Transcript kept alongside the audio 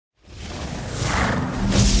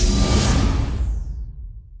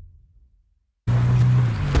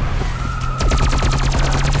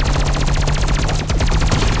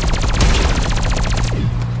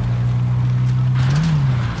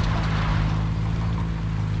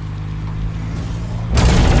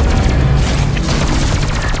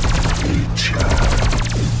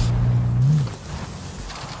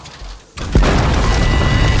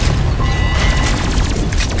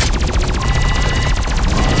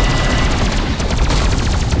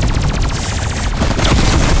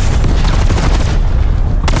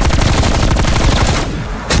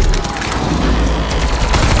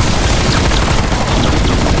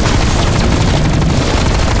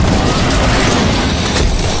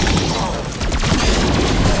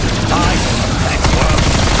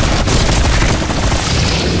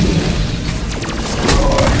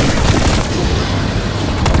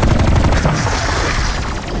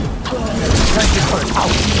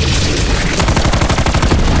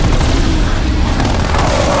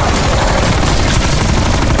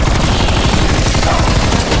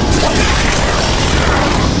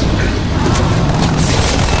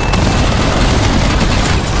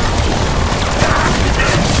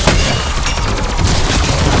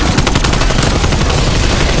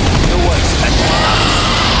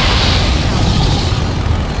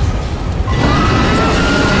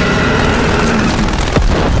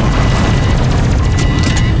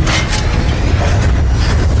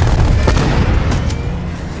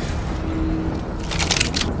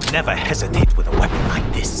never hesitate with a weapon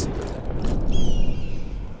like this.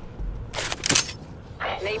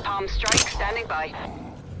 Napalm strike standing by.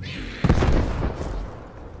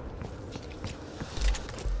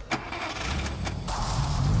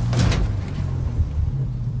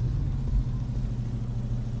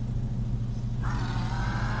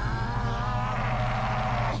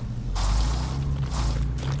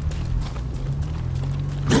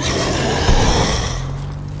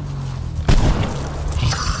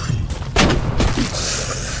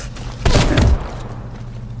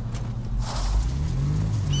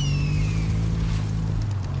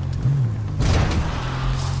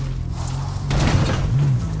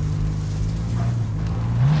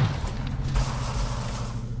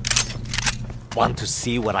 Want to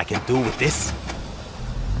see what I can do with this?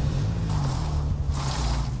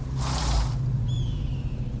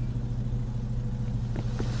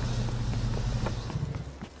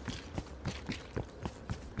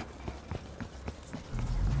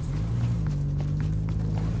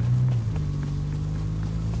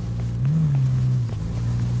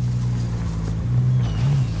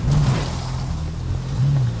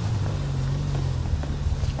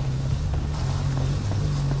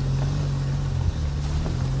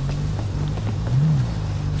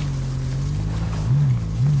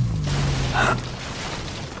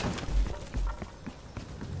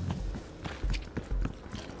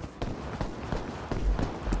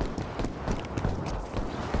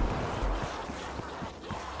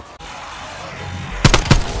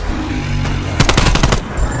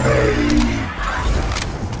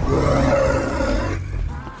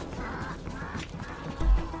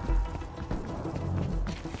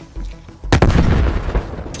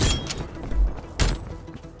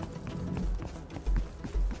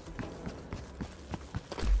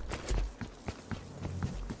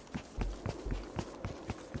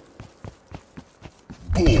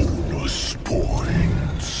 Bonus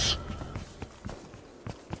points.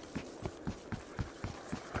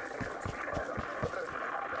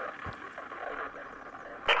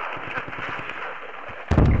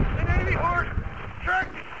 An enemy horde!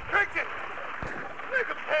 Tracked it! Make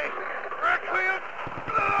them pay! Requiem!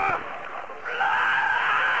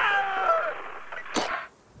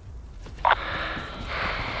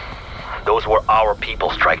 Those were our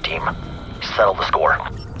people, strike team. Settle the score.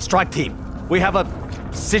 Strike team, we have a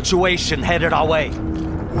situation headed our way.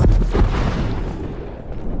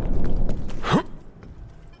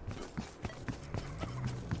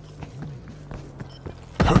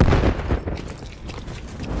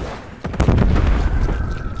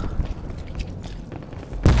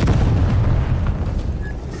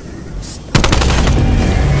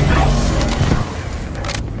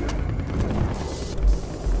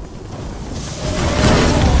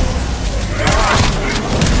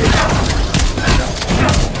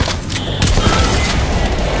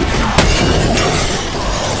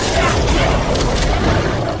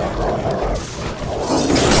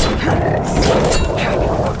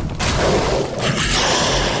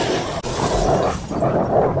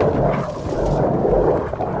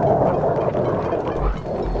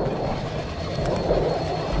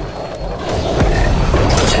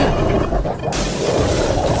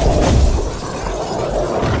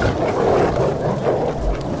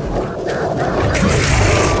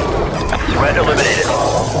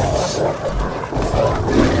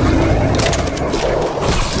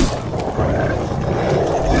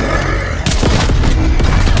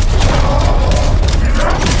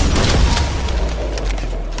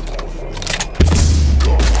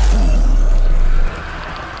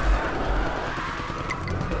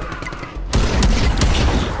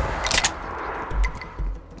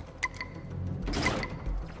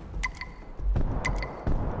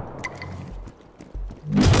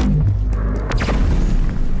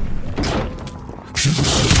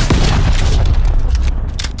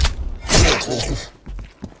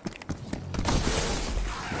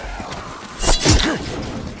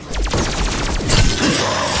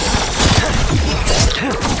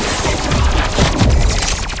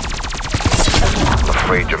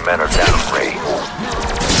 Afraid your men are down, Ray.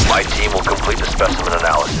 My team will complete the specimen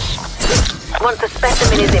analysis. Once the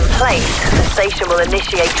specimen is in place, the station will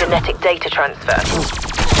initiate genetic data transfer.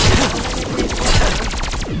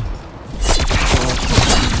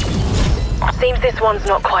 Seems this one's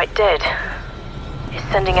not quite dead. It's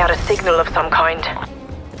sending out a signal of some kind.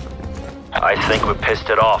 I think we pissed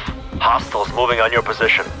it off. Hostiles moving on your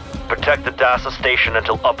position. Protect the DASA station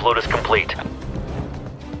until upload is complete.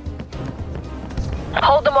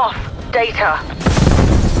 Hold them off. Data.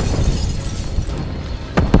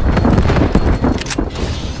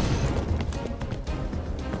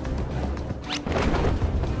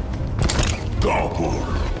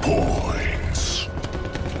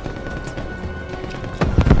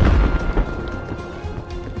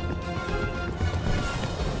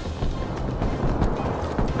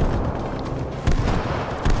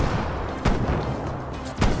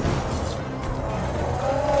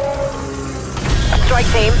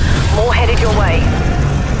 headed your way.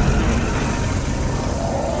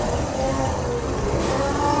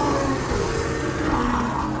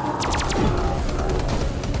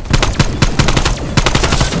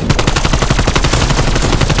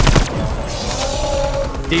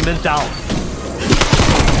 Demon down.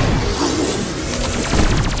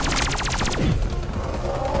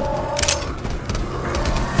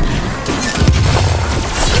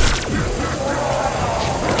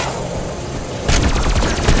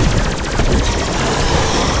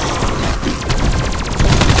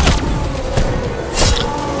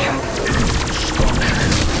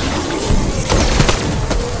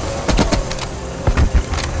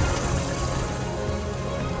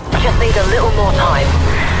 Just need a little more time.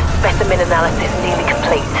 Specimen analysis nearly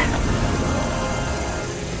complete.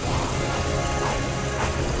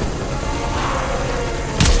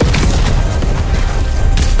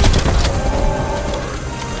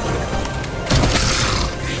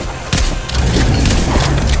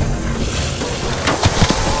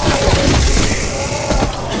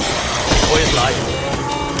 Boy alive.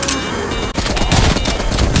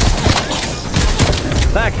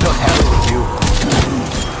 That could happen with you.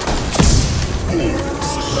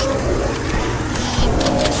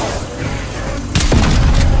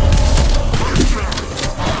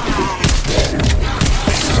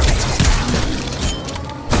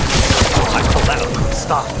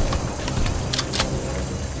 Stop.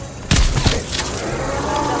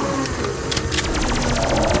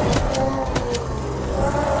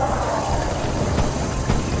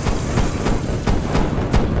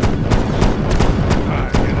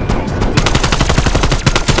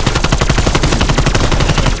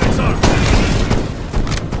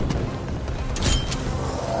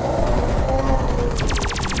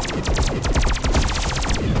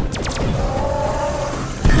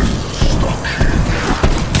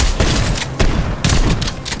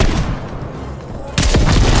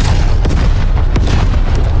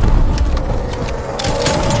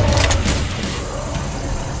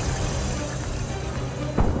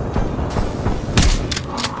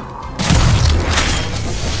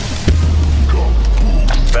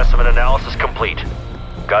 Specimen analysis complete.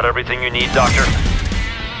 Got everything you need, Doctor?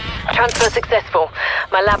 Transfer successful.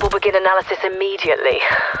 My lab will begin analysis immediately.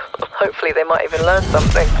 Hopefully they might even learn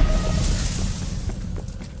something.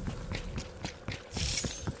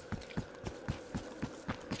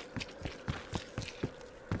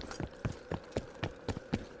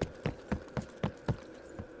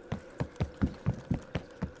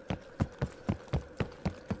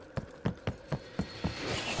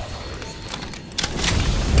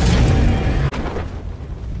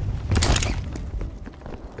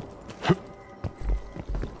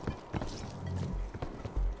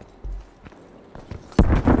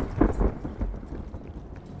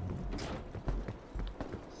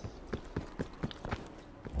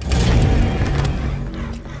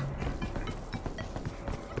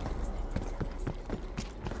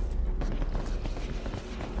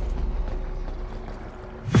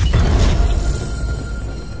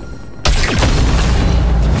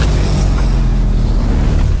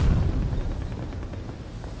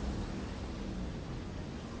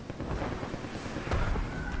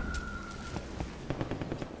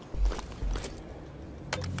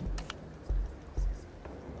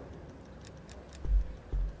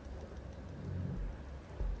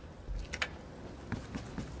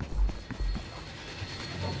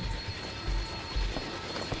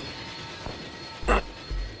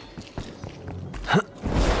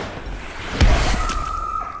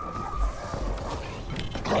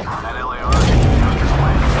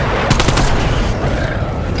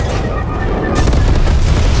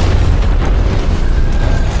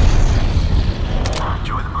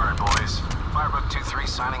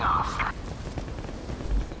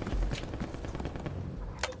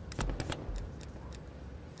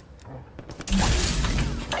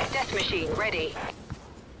 Machine ready.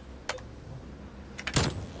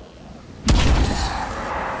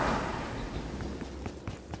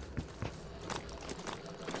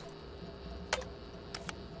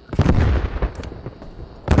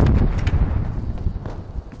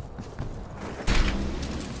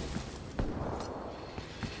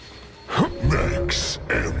 Max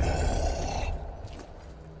ammo.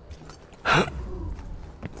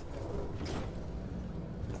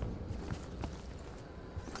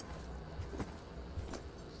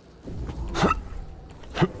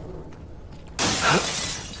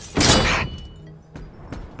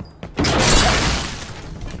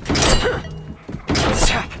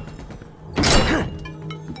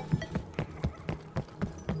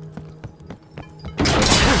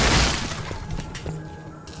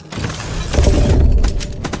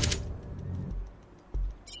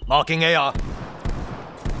 Marking AR.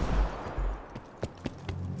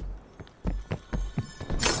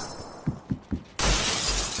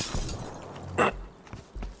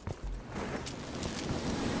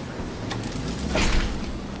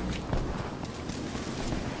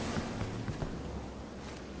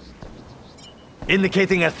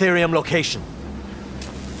 Indicating Ethereum location.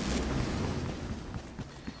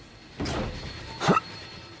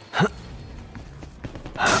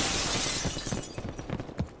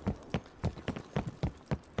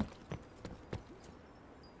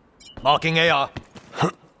 Marking AR.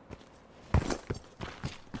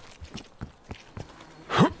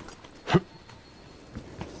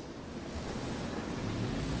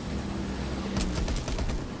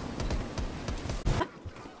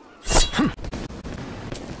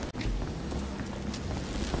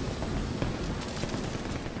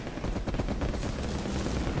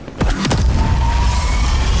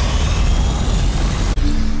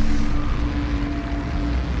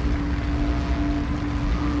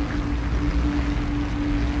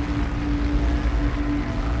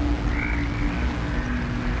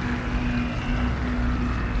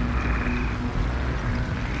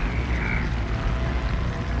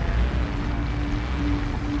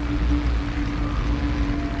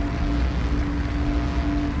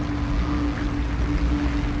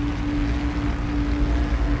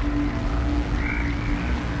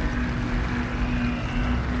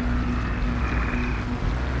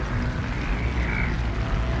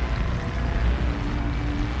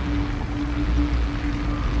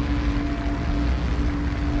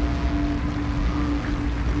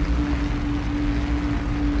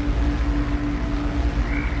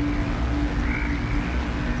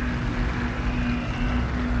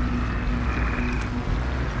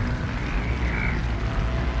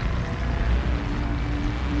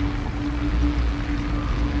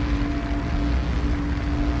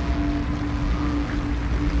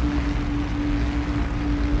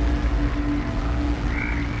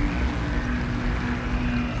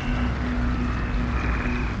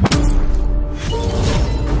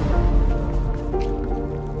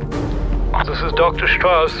 This is Dr.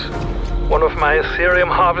 Strauss. One of my Ethereum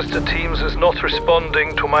harvester teams is not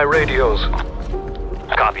responding to my radios.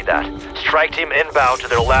 Copy that. Strike team inbound to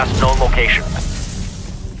their last known location.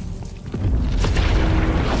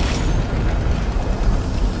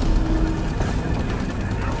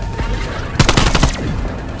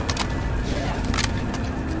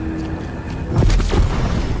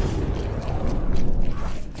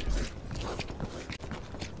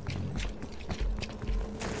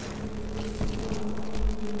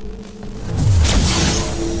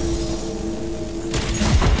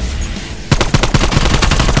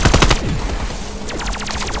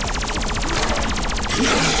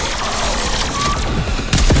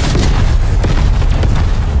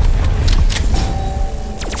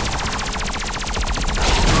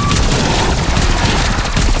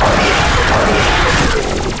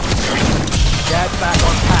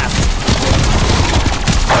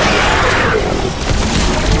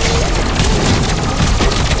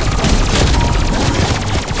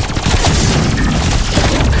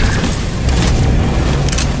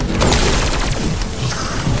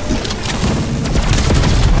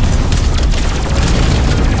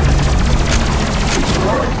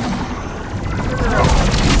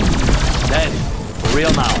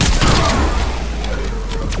 Real now.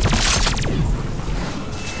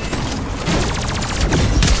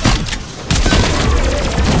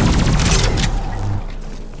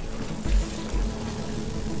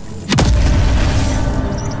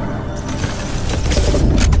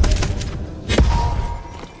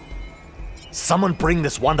 Someone bring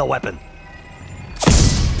this wonder weapon.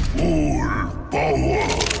 Full power.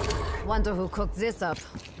 Wonder who cooked this up.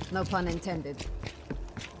 No pun intended.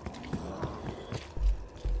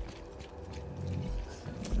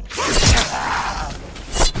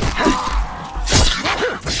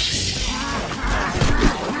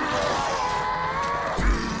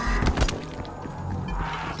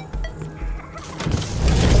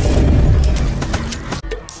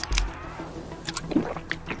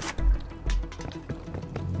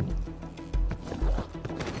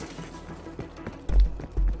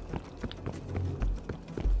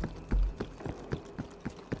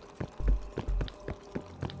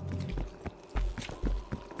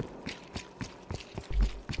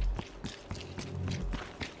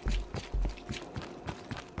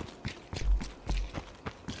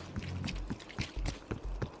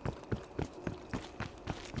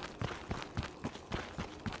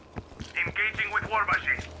 Engaging with War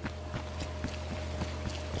Machine.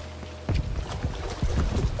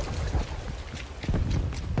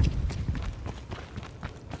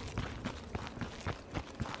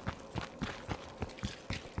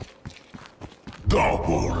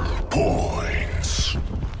 Double points.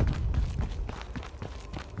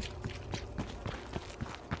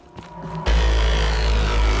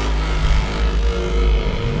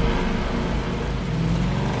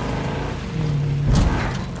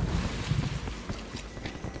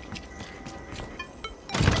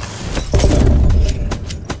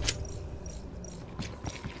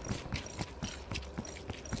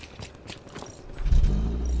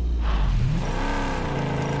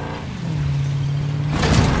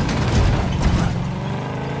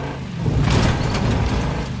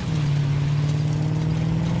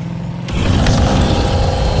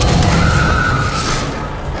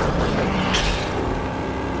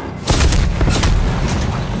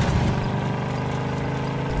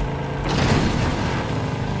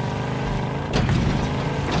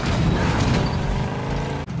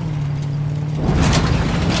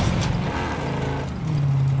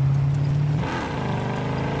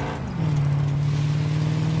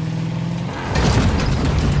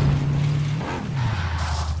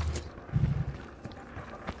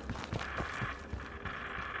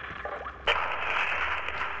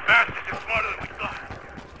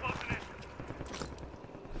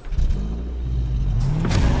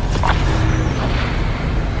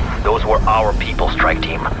 Those were our people, strike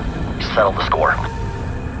team. Settle the score.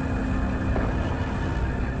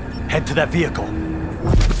 Head to that vehicle.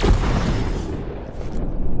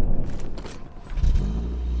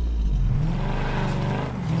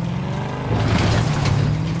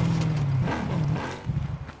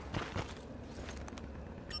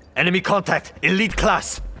 Enemy contact, elite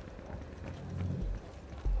class.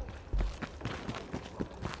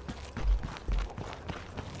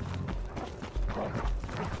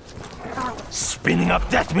 Spinning up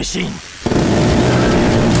that machine.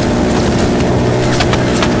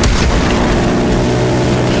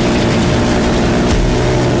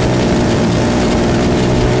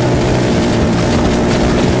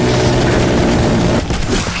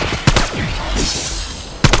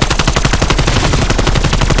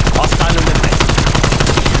 Hostile eliminated.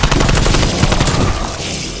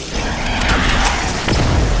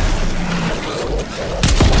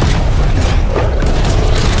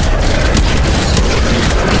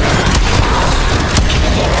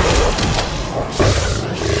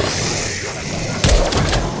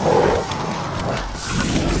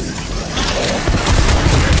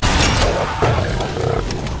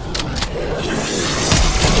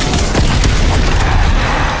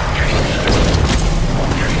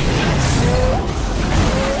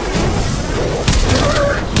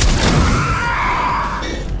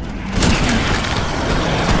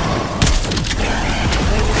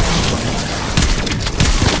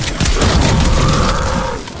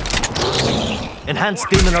 Enhanced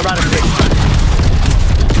demon eradication.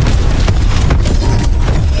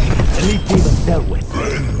 Elite demon dealt with.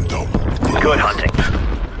 Good hunting.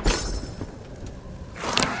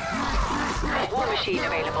 War machine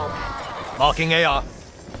available. Marking AR.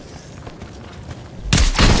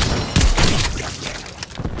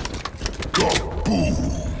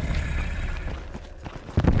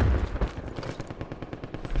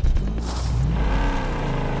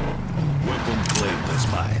 Weapon claimed as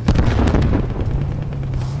mine.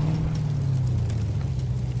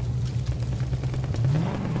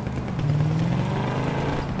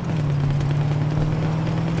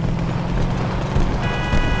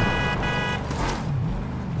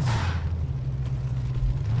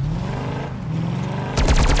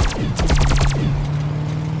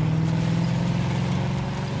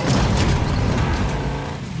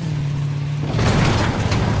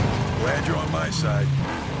 Glad you're on my side.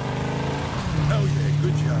 Hell yeah,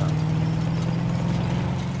 good job.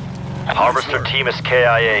 Harvester team is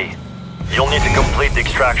KIA. You'll need to complete the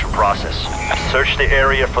extraction process. Search the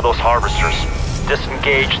area for those harvesters.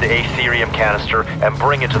 Disengage the Aetherium canister and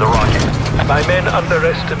bring it to the rocket. My men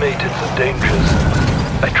underestimated the dangers.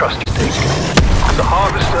 I trust you take it. The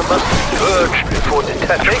harvester must be purged before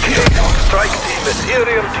detachment. Make haste, strike team.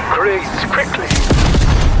 Aetherium degrades quickly.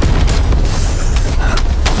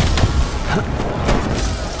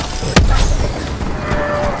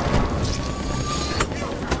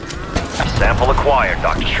 Sample acquired,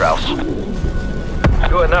 Dr. Strauss.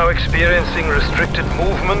 You are now experiencing restricted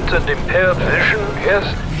movement and impaired vision, yes?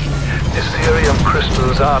 Aetherium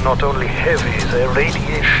crystals are not only heavy, their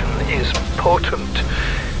radiation is potent.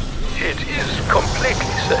 It is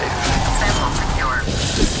completely safe. Sample secure.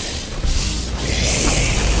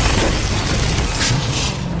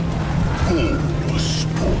 Bonus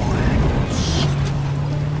points.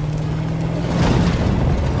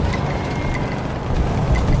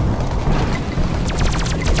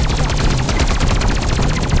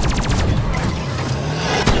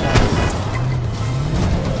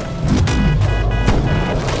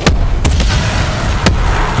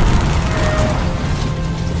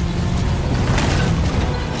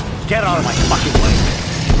 Get out of my fucking way!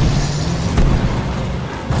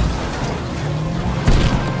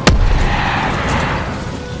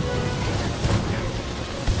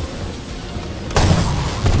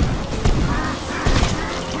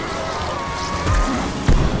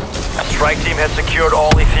 Strike team has secured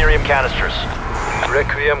all Ethereum canisters.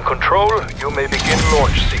 Requiem Control, you may begin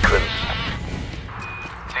launch sequence.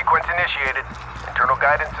 Sequence initiated. Internal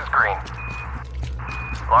guidance is green.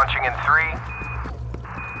 Launching in 3,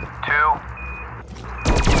 2,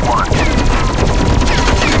 1.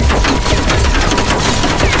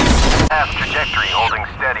 Path trajectory holding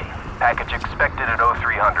steady. Package expected at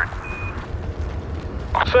 0300.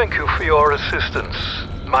 Thank you for your assistance.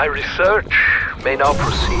 My research may now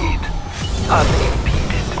proceed unimpeded.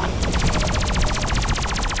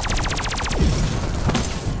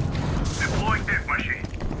 Deploying death machine.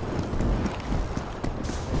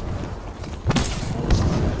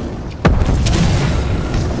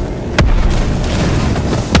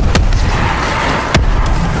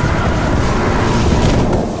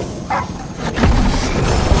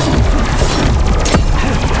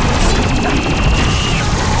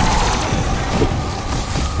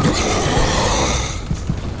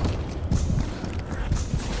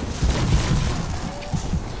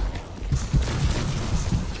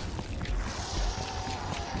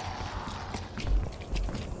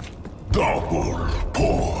 Double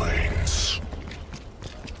points.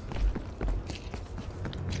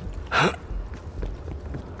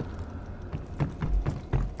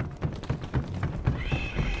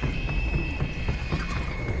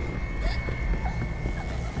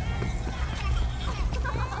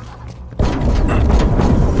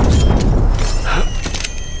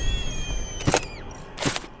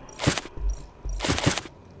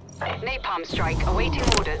 Napalm strike awaiting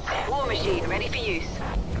orders. War machine ready for use.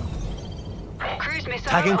 Cruise missile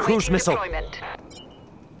Tagging cruise awaiting missile. deployment.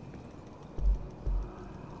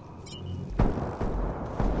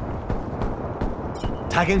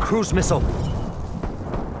 Tagging cruise missile.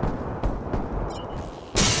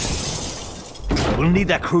 We'll need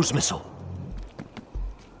that cruise missile.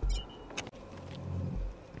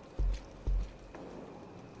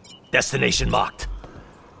 Destination marked.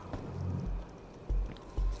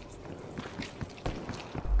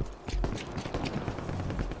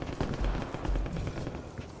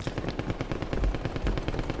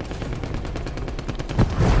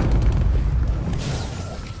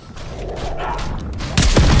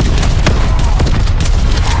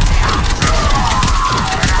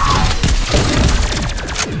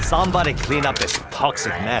 Somebody clean up this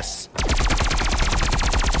toxic mess.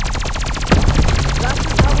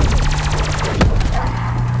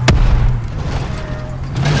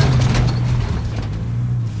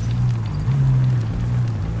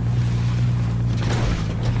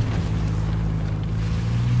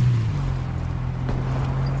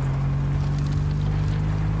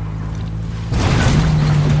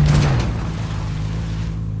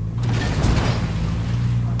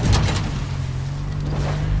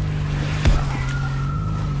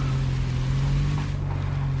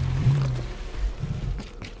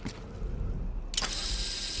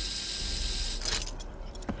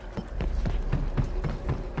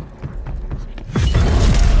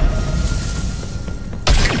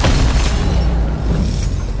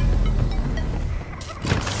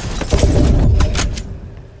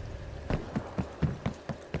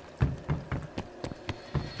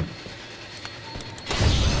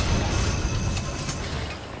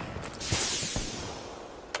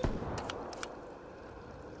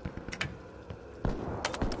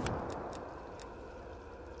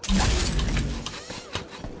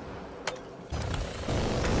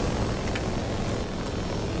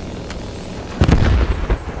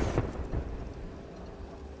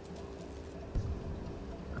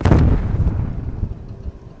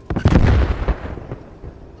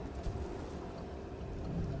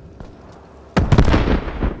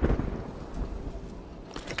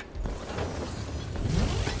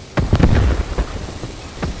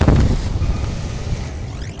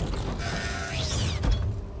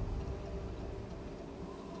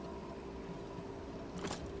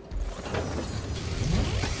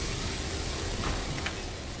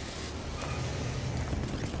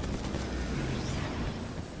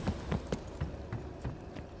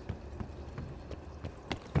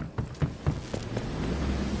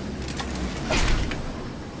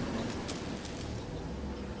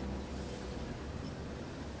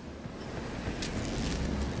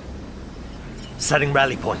 Setting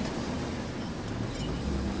rally point.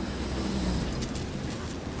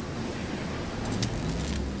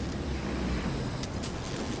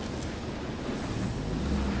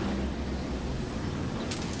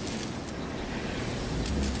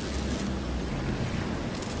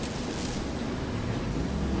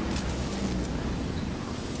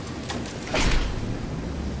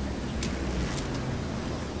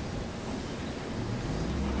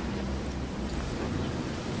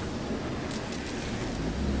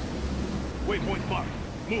 Waypoint marked.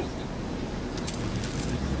 Move.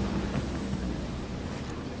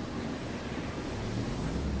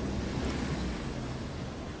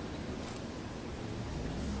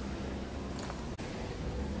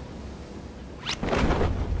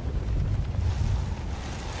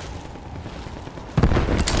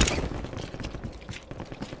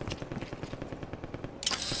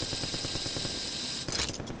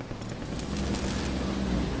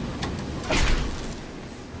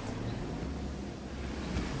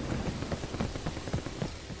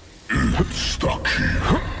 Stuck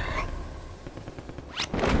here.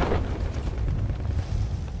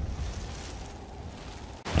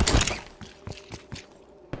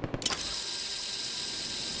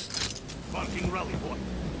 Marking rally point.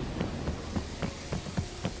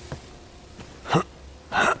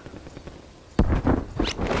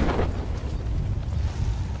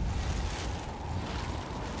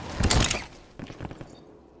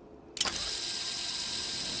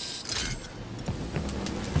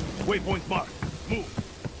 Waypoint marked. Move.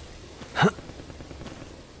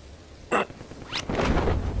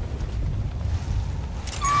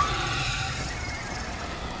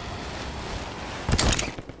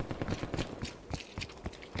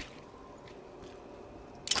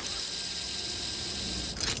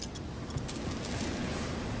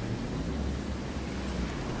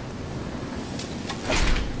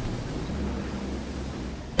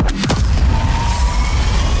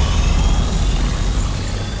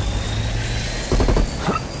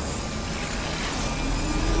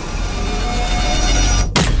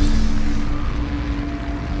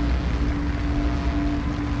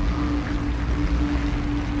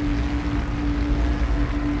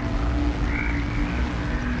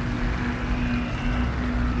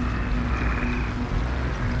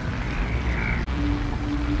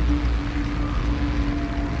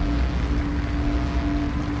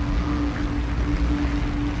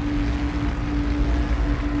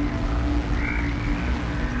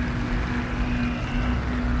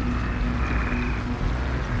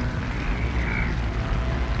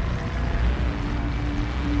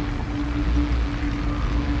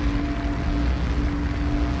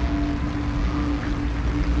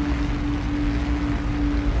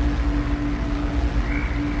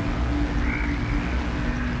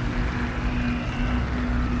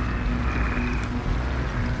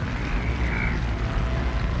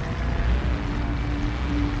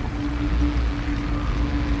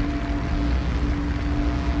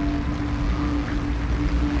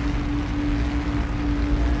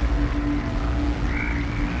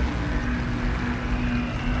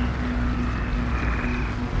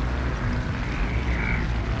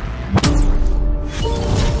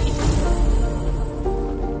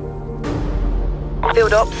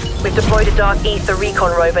 Field ops, we've deployed a Dark Ether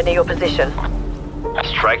recon rover near your position.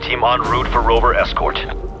 Strike team en route for rover escort.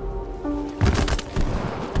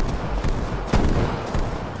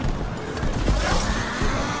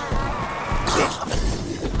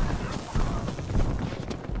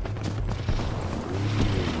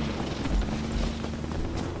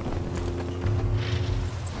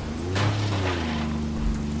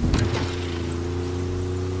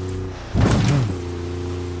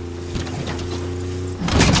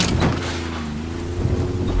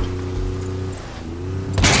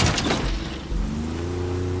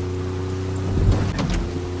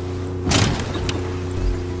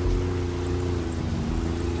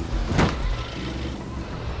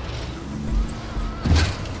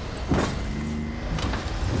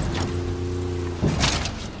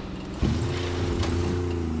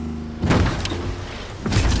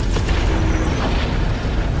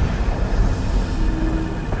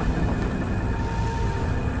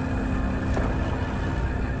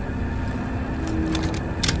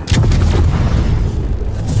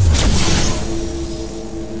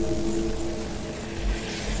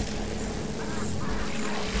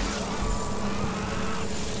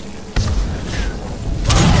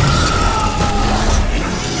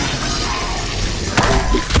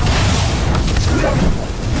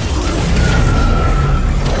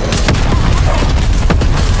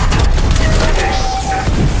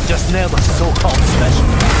 Nailed a so-called special.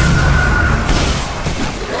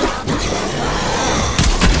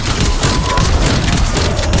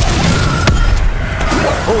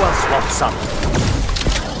 Who else wants some?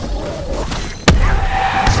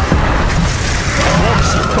 War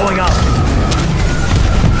machine going out.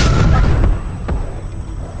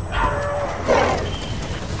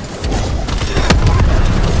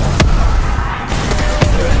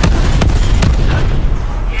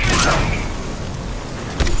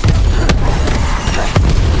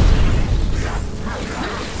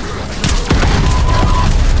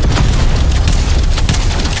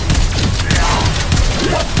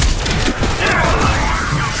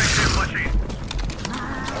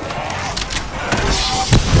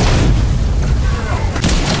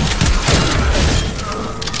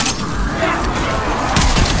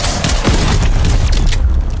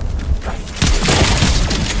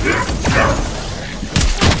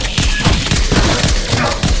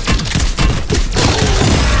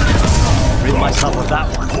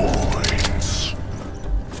 joins.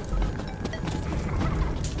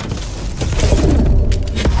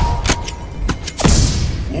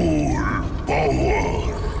 Full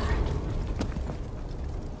power.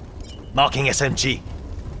 Marking SMG.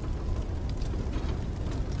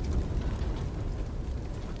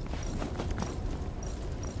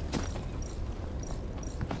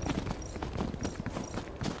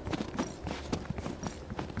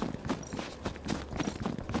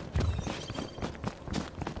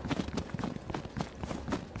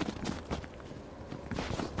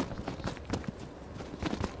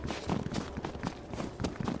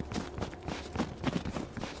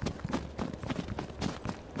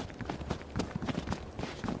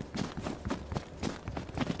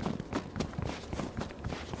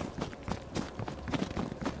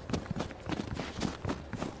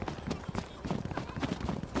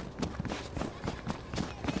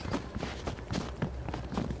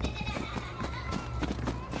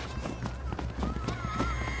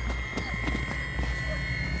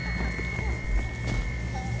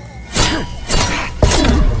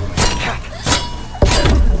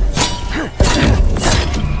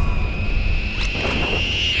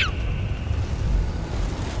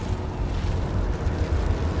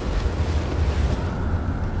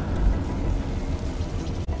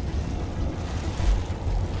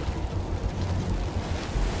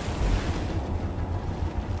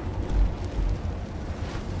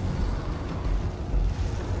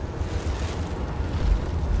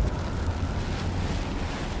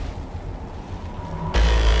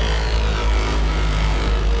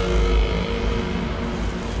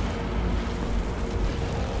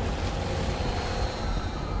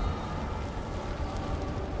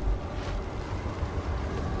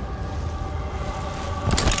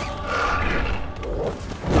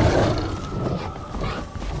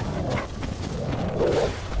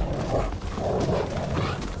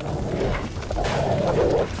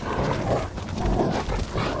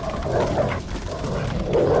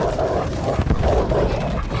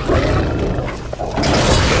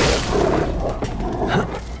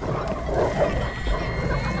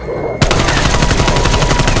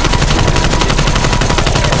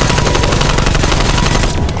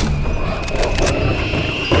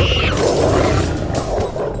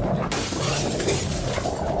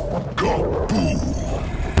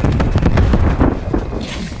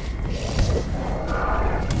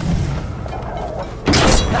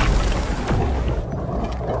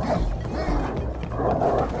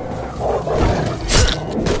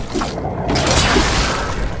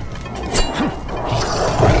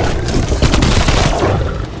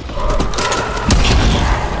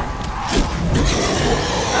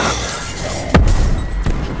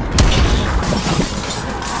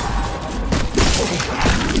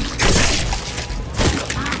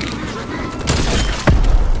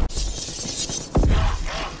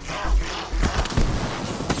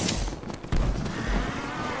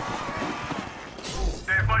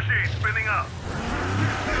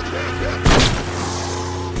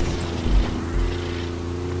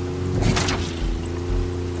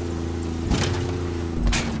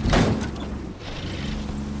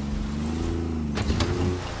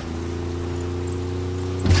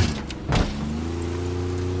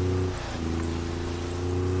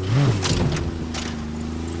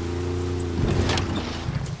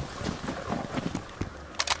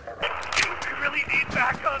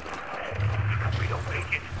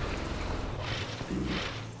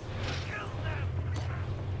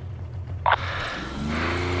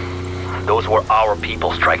 Those were our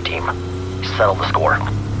people, strike team. Settle the score.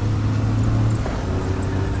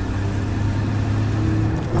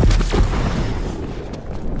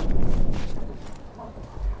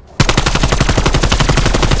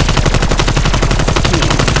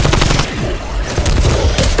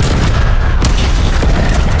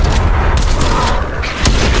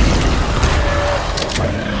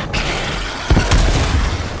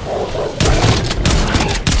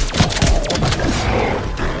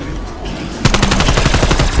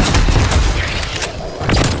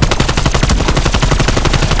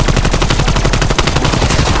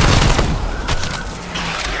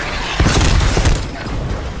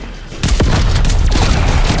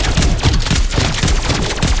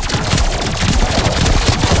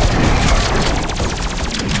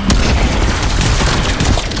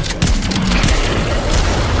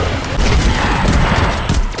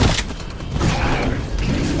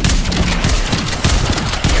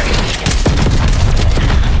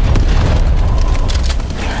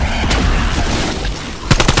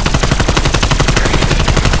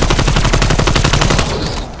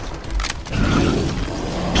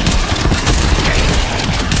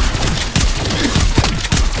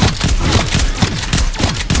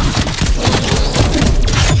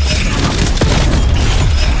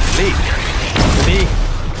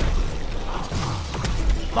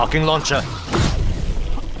 fucking launcher.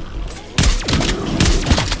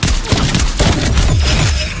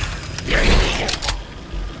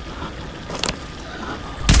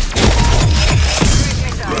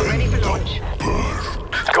 Ready for launch.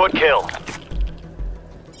 Good kill.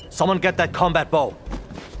 Someone get that combat bow.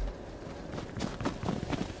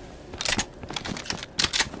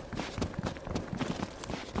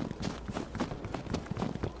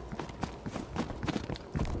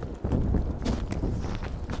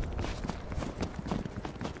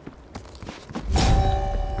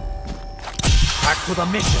 Back to the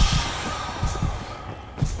mission.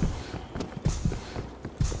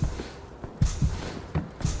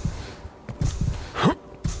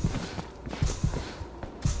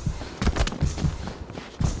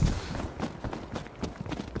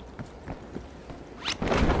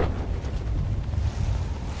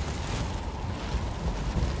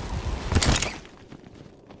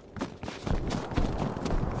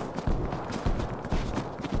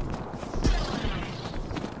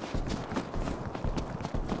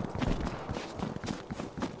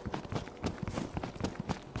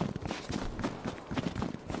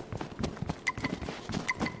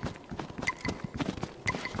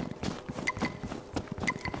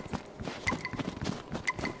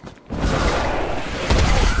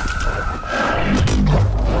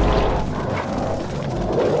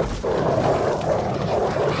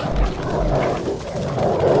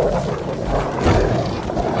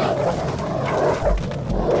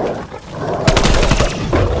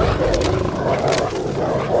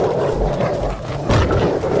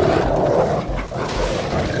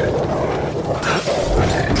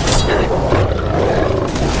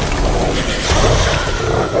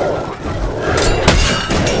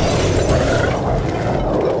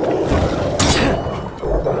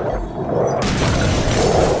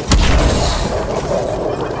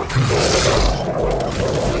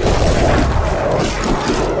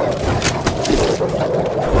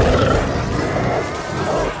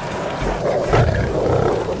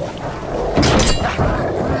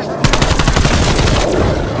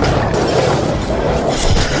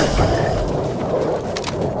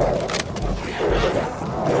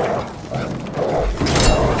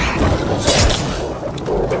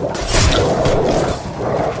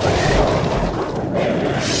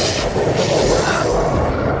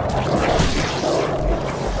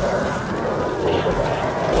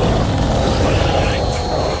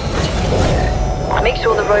 Make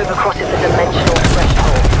sure the rover crosses the dimensional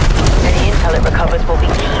threshold. Any intel it recovers will be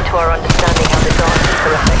key to our understanding how the dark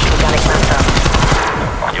ether affects organic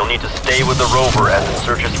matter. You'll need to stay with the rover as it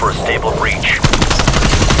searches for a stable breach.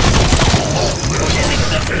 Organic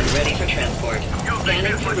vessel ready for transport.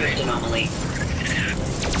 Scanning for rift anomaly.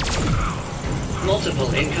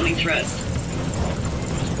 Multiple incoming threats.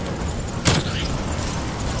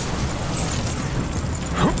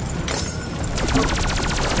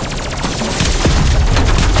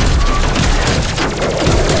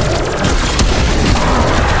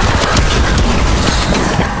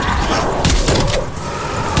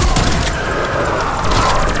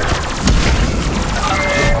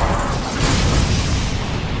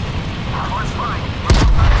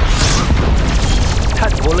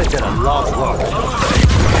 Bullet did a lot of work.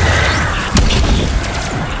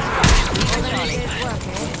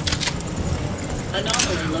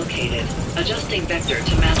 Anomaly located. Adjusting vector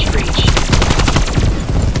to match breach.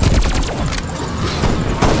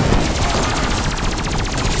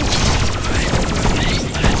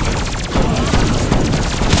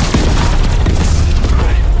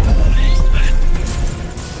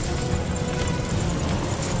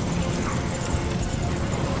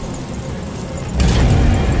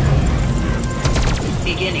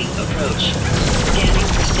 Beginning approach. Scanning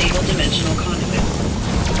for stable dimensional conduit.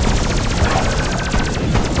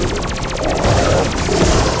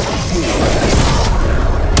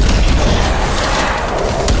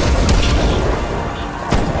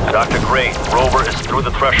 Dr. Gray, rover is through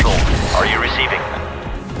the threshold. Are you receiving?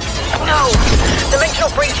 No!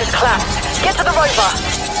 Dimensional breach has collapsed. Get to the rover!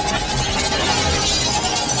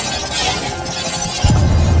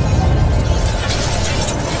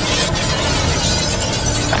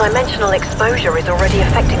 Dimensional exposure is already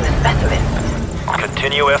affecting the specimen.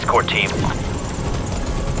 Continue escort team.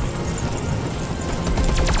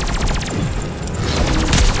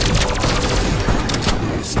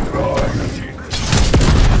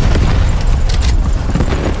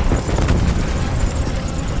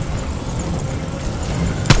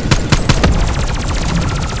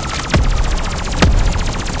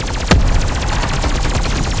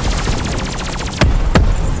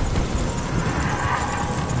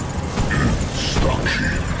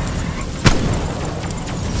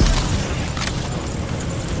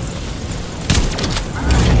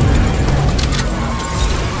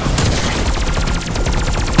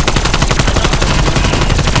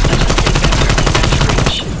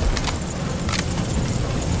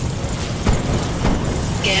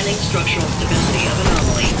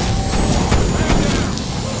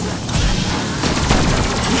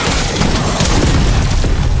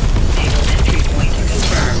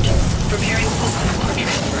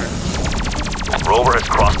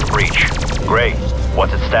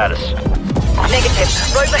 What's its status?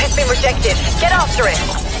 Negative. Rover has been rejected. Get after it.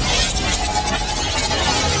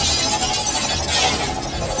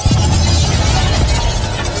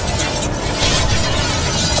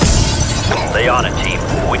 Stay on it, team.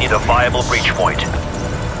 We need a viable breach point.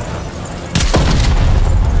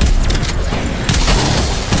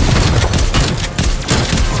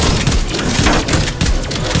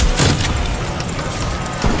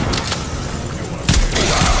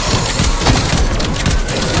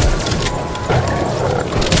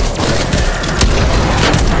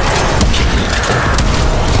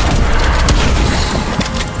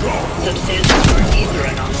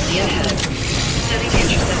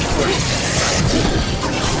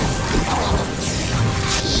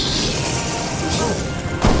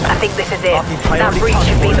 I think this is it. That breach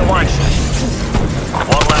should be the one.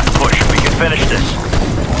 One last push. We can finish this.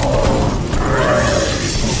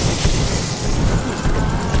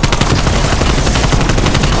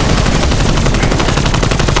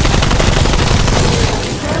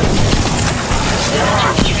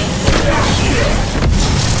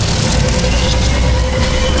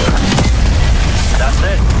 That's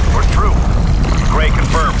it. We're through. Gray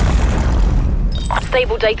confirmed.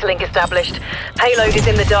 Stable data link established. Payload is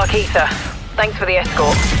in the dark ether. Thanks for the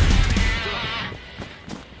escort.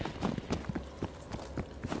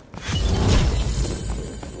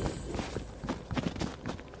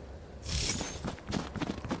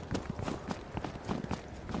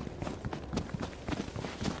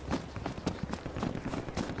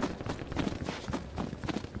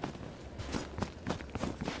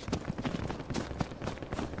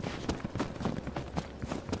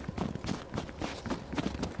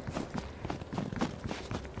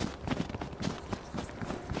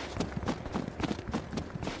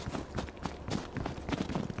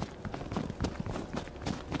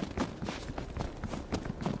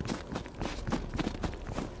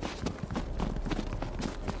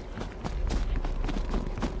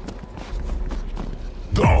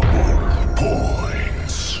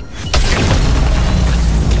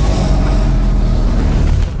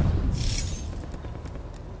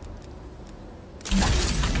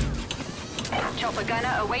 Chopper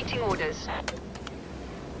gunner awaiting orders.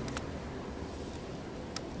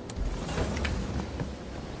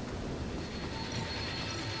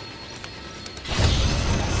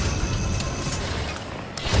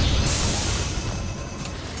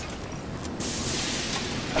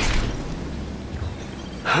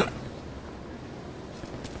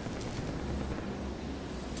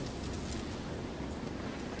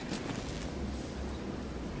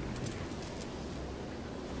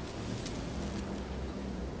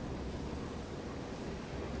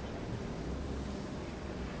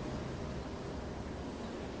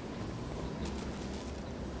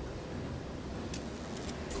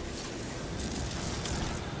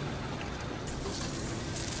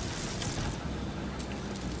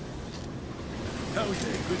 Hell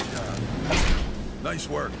yeah, good job. Nice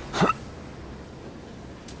work.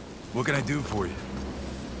 What can I do for you?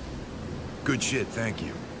 Good shit, thank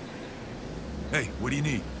you. Hey, what do you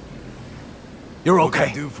need? You're What can I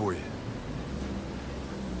okay. do for you?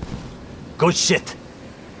 Good shit.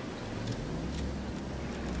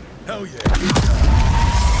 Hell yeah, good job.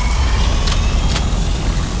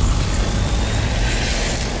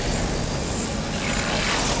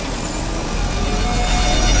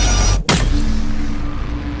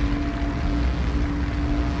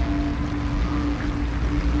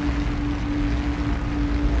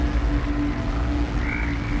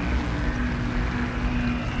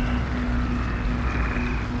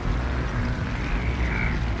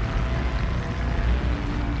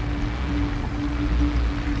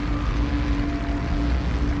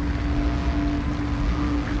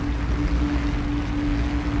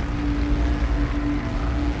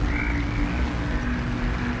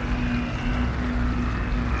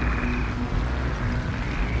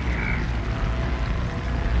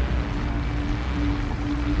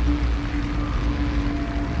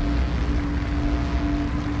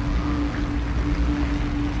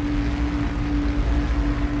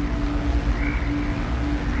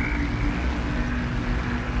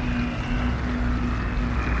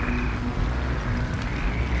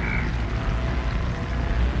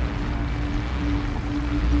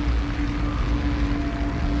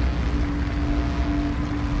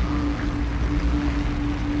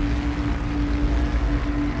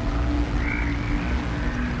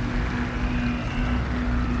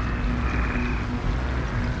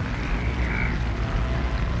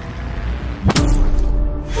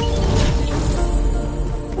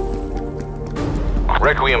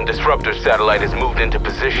 Requiem disruptor satellite has moved into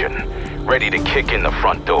position, ready to kick in the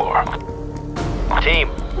front door. Team,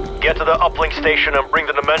 get to the uplink station and bring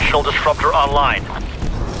the dimensional disruptor online.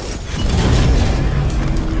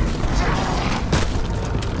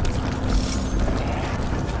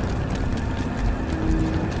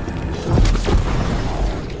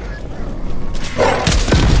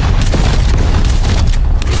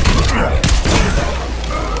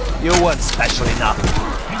 You weren't special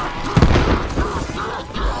enough.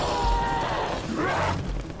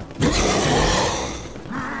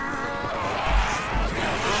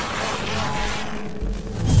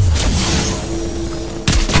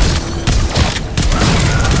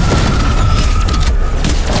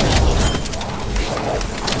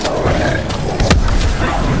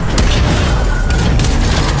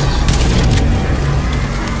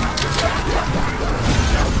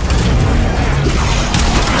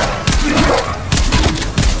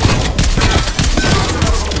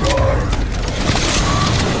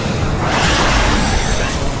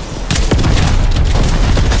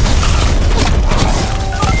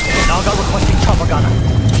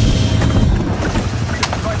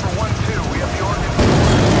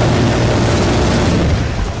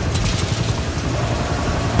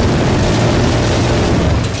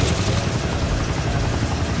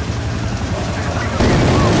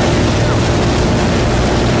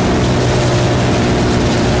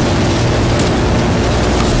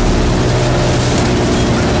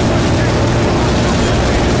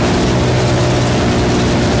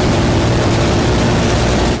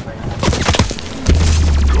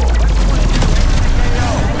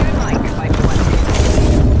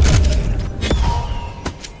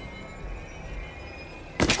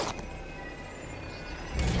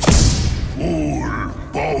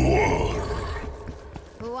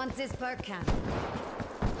 Who wants this perk can?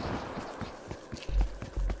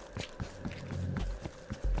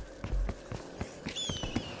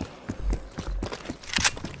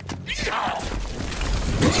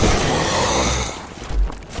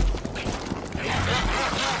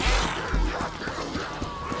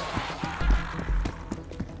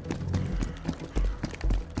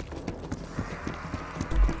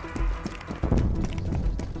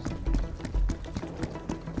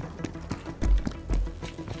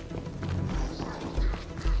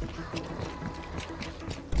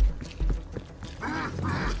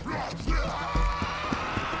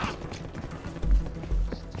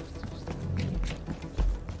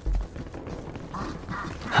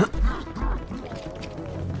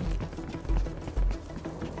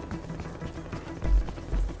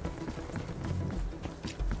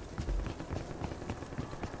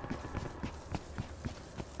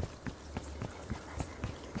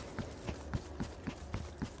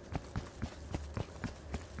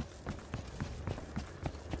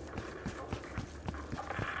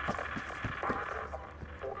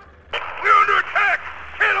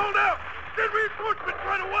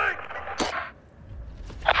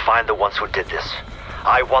 Find the ones who did this.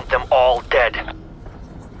 I want them all dead.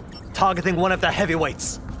 Targeting one of the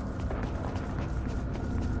heavyweights.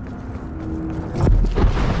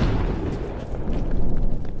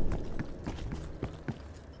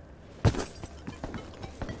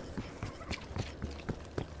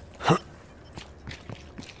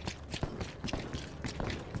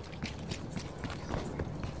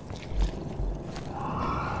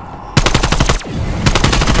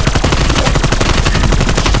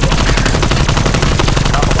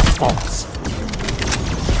 False.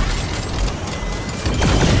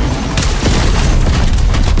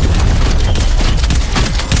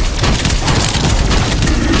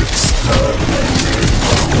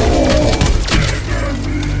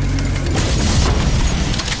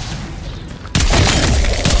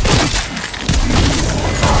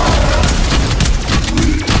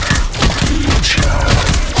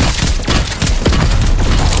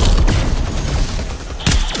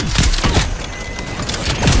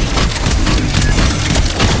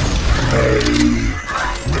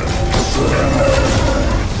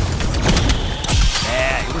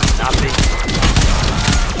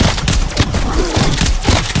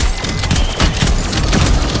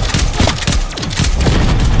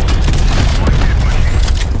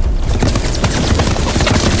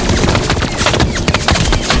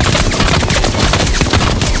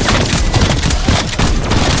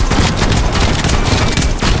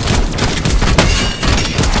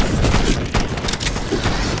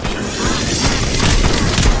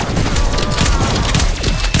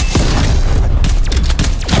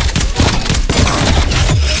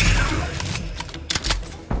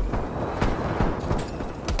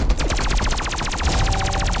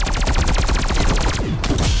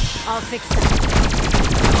 I'll fix that.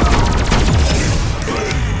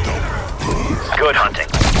 Good hunting.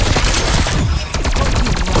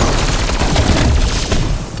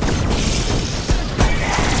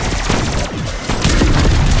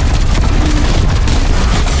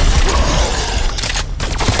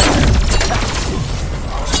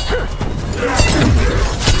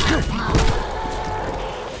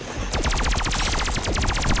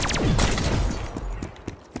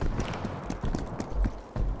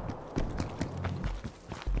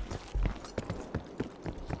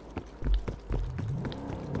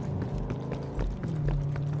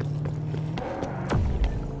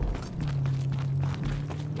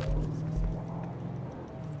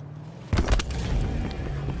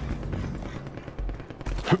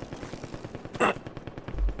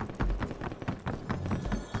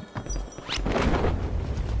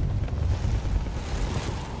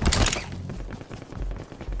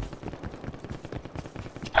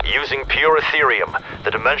 Using pure Ethereum,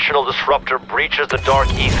 the dimensional disruptor breaches the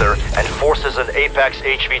dark ether and forces an Apex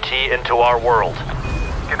HVT into our world.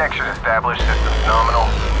 Connection established. Systems nominal.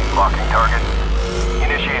 Locking target.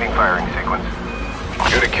 Initiating firing sequence.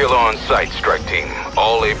 You're the killer on site, strike team.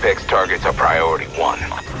 All Apex targets are priority 1.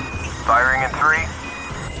 Firing in 3,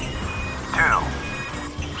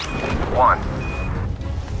 2, 1.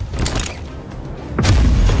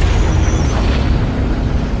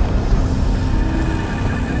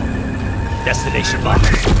 Destination locked.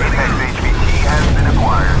 Apex HVT has been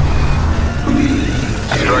acquired.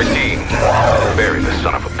 Strike team, bury the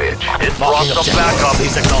son of a bitch. It brought some backup.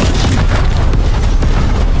 Please acknowledge.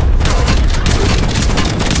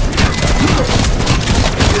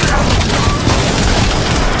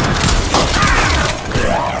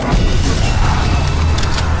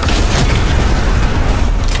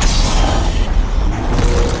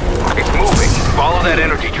 It's moving. Follow that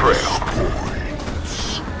energy trail.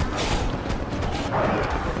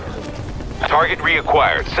 Target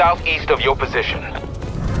reacquired, southeast of your position.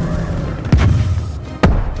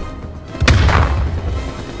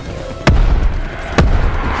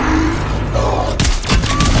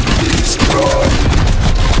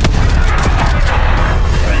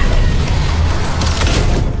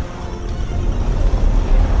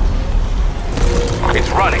 It's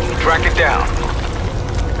running. Track it down.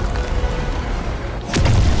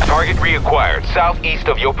 Target reacquired, southeast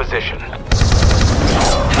of your position.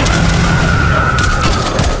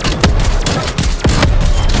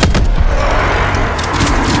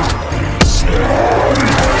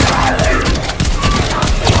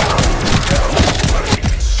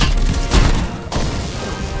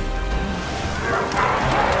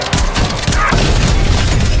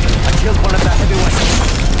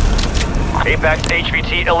 Apex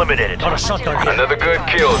HVT eliminated. Got a shotgun here. Another good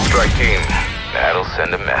kill, strike team. That'll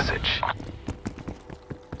send a message.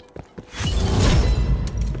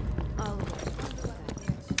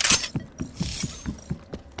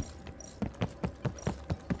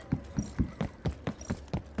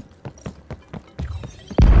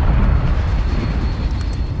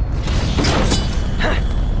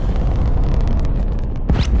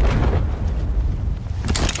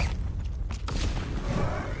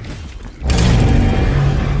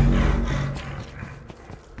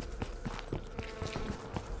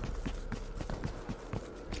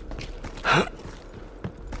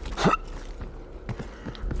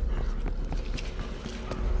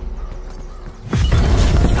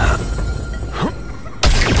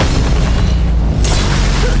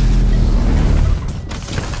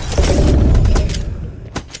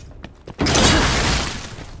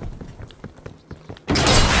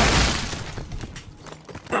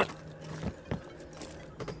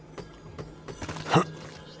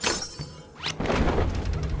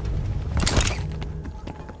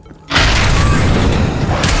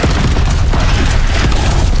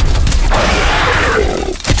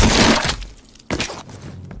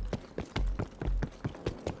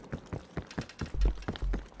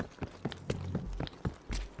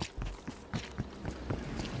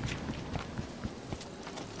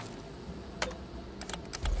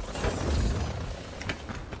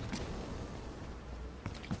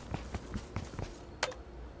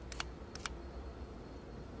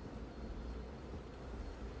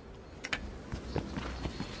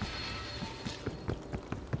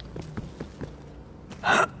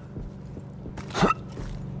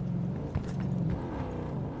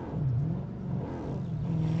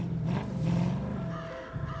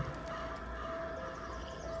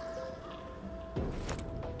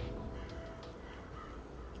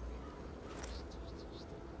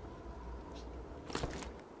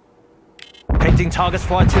 Painting targets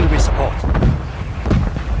for artillery support.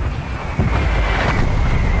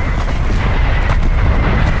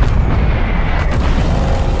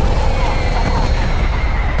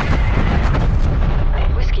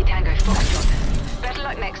 Whiskey Tango Foxtrot. Better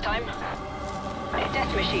luck next time.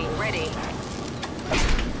 Death machine ready.